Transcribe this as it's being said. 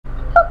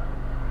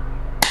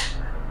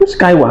Which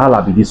kind of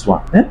wahala be this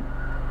one? Eh?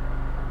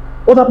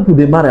 Other people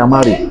they marry, I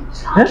marry.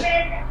 Eh?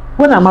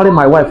 When I marry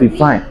my wife, it's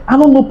fine. I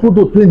don't know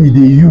product when they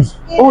use.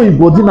 Oh, in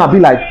body now be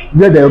like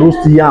where they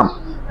roast the yam.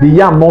 The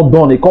yam not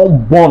done, they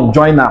can't burn,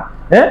 join up.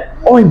 Eh?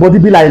 Or in body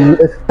be like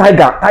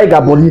tiger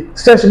body,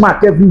 stretch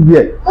mark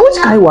everywhere. Which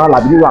kind of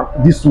wahala be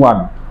this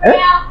one? Eh?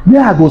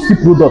 Where I go see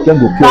product then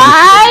go kill.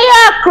 Buy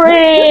your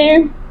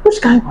cream. Which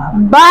kind of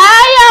wahala?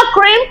 Buy your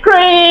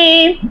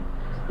cream.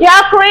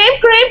 Your cream.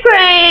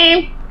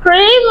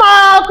 Cream,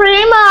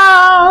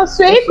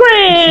 sweet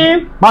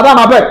cream. Madam,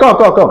 I beg,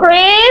 come.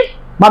 Cream.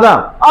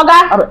 Madam.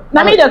 Oga,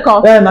 na me dey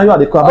call. Now you are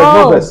the call.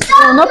 Oh, no vex.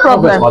 No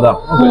problem. No vex, madam.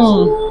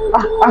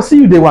 I see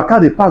you, they waka,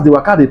 they pass.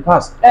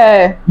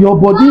 Your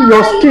body,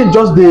 your skin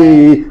just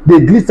they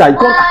glitter.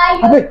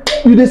 I beg,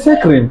 you dey sell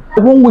cream.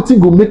 The one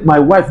waiting go make my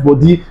wife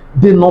body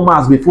dey normal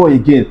as before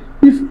again.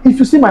 If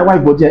you see my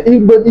wife body, it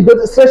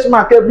dey stretch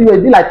mark everywhere.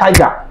 It be like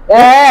tiger.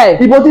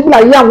 It body be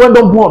like yam when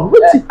don born.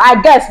 I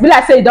guess be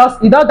like say it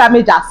don't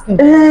damage our skin.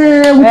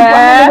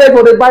 We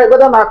go dey buy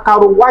whether na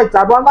Caro White.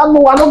 I don't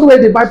know where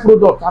they buy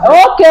product.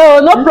 Okay,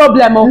 no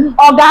problem.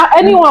 Oga,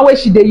 anyone wey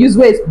she dey use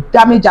wey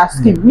damage her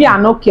skin, me I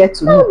no care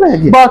to know.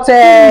 But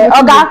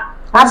Oga,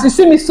 as you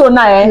see me so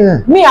now,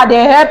 me I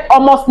dey help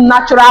Almost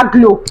Natural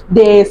Glow.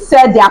 They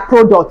sell their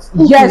products.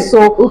 Yes,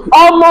 so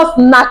Almost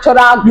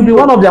Natural Glow. You be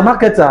one of their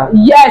marketer.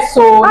 Yes,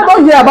 so I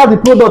don't hear about the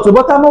product,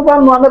 but I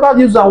never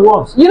use them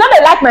once. You know they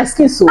like my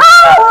skin so.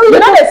 You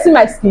know they see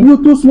my skin. You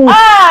too smooth.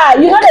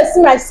 You know they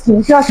see my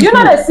skin. You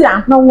know they see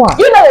am. No what?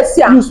 You know they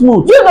see am. You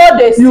smooth. You know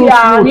they see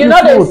am. You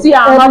know they see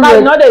am. Oga,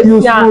 you know they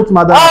see am. You smooth,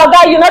 madam.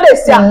 Oga, you know they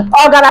see am.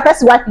 Oga, that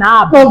person white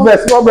now. No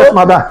vex,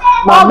 madam.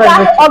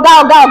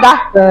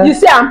 Oga. You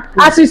see am.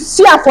 As you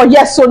see am for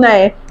yes so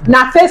now,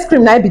 na face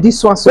cream na be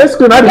this one. Face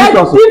cream na be this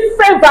one. We get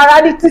different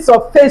varieties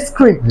of face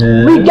cream.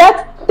 We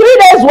get 3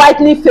 days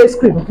whitening face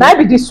cream. Na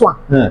be this one.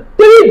 3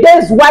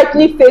 days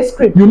whitening face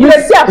cream. You mean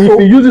if you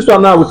use this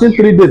one now within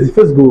 3 days, the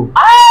face go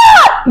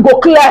go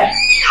clear.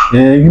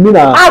 You mean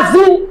as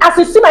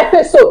you see my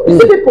face so, you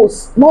see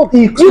pimples. No,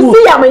 you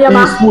see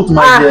yama. Smooth,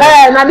 my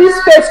dear. Now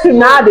this face cream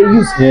now they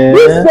use.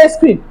 This face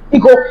cream, it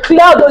go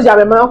clear those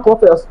yama come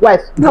for your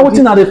wife. Now what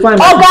are they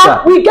find?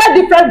 Oga, we get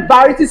different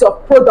varieties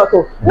of product.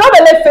 Not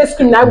only face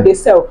cream now they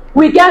sell.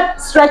 We get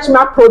stretch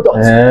mark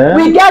products.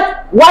 We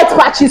get white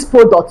patches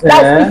products.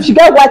 That's if she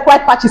get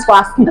white patches for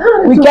her skin.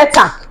 We get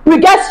her. We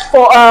get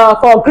for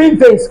green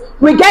veins.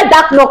 We get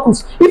dark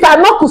knuckles. If our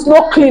knuckles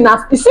not clean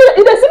as you see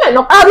my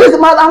knuckles.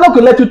 I'm not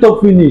gonna let you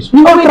talk finish.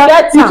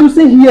 If you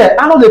see here,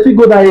 I know they fit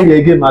go that area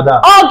again,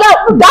 madam.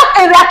 That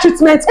area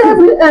treatment.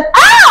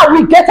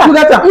 We get her.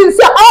 You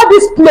see all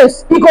this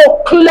place, it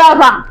go clear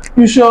am.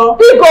 You sure?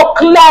 It go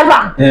clear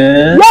am.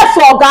 Yes,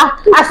 Oga.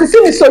 As you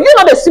see me so, you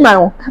know they see my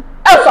own.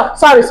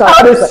 Sorry.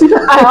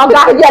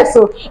 Oga, yes,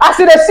 so as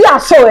you see am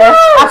so,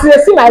 as you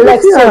see my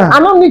legs so, I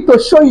don't need to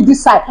show you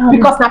this side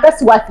because na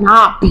person wife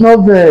na happy.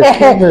 No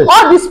vex.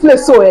 All this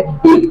place so,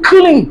 it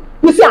clean.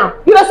 You see am?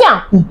 You don't see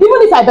am? Even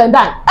if I bend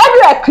down,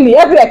 everywhere clean.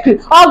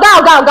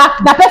 Oga,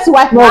 that person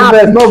wife na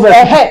happy. No vex.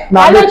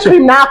 I don't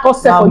cream na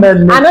concept for me. I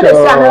know they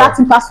say another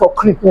thing pass for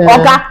cream.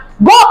 Oga,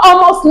 go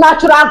Almost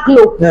Natural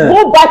Glow.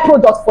 Go buy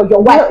products for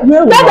your wife.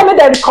 Let them make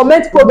them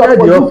recommend products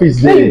for you.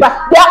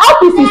 Their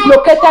office is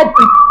located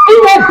in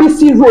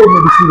ABC Road.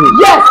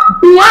 Yes,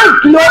 behind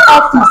Glow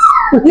office.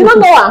 You don't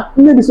know her?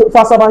 Maybe so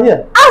far over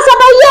here.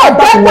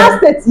 Delta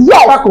State.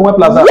 Yes. After Kowe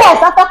Plaza.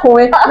 Yes, after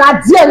Kowe.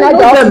 Na there na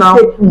the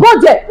office. Go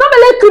there. Not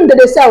only cream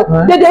they sell.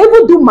 They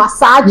even do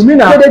massage.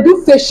 They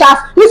do facials.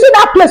 You see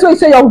that place where you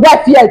say your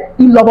wife here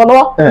in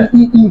Lobolo?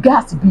 He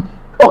got to be.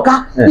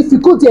 Oga, if you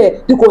go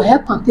there, they go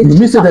help and take it. You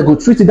mean say they go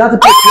treat it? That's the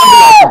place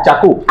like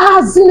charcoal.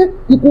 As in,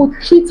 you go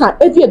treat her,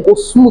 everywhere go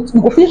smooth.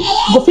 You go feel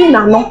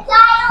nano.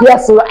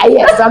 Yes, Oga.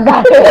 Yes,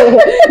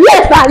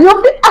 you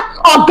feel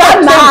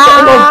Oga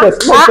na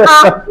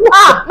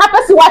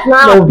person wife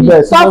now.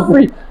 So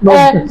free.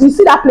 You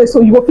see that place,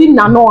 so you go feel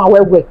nano and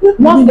well.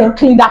 Once they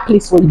clean that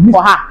place for you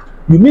for her.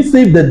 You mean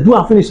say if they do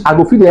and finish, I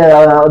go feel they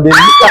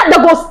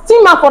go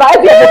steam her for her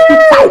everywhere go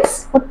feel tight.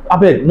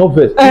 Abeg, no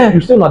vex.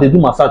 You say now they do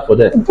massage for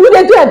them. We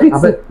dey do everything.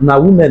 Abeg, na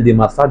women dey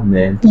massage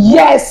men.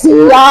 Yes,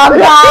 Oga.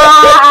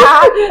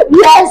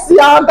 Yes, we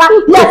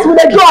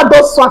dey do all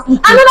those ones.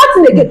 Another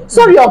thing again,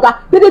 sorry, Oga,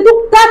 they dey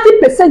do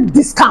 30%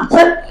 discount.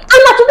 And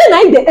na today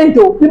na e dey end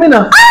o. You mean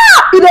na?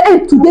 E dey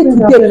end today.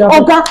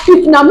 Oga,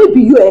 if na me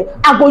be you,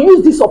 I go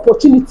use this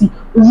opportunity.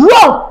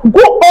 Run,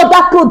 go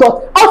order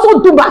product, also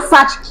do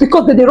massage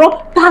because they run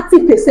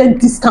 30%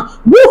 discount.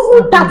 Go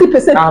full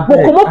 30%,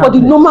 but come up for the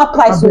normal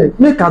price.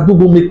 Make I do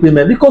go make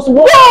payment because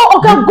go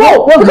because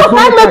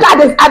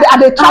I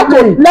dey try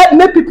to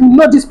make people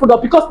know this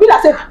product because people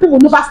say people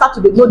never start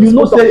to know this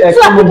product. So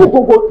that people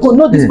go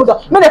know this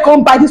product. When they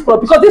come buy this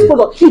product because this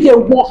product it dey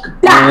work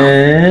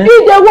die.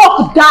 It dey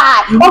work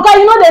die. Oga,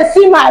 you know they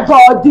see my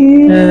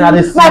body.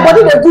 My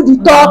body dey do the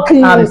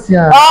talking.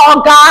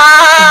 Oga.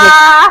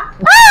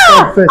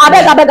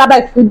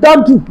 Abeg, you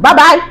don't do.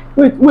 Bye.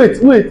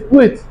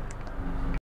 Wait.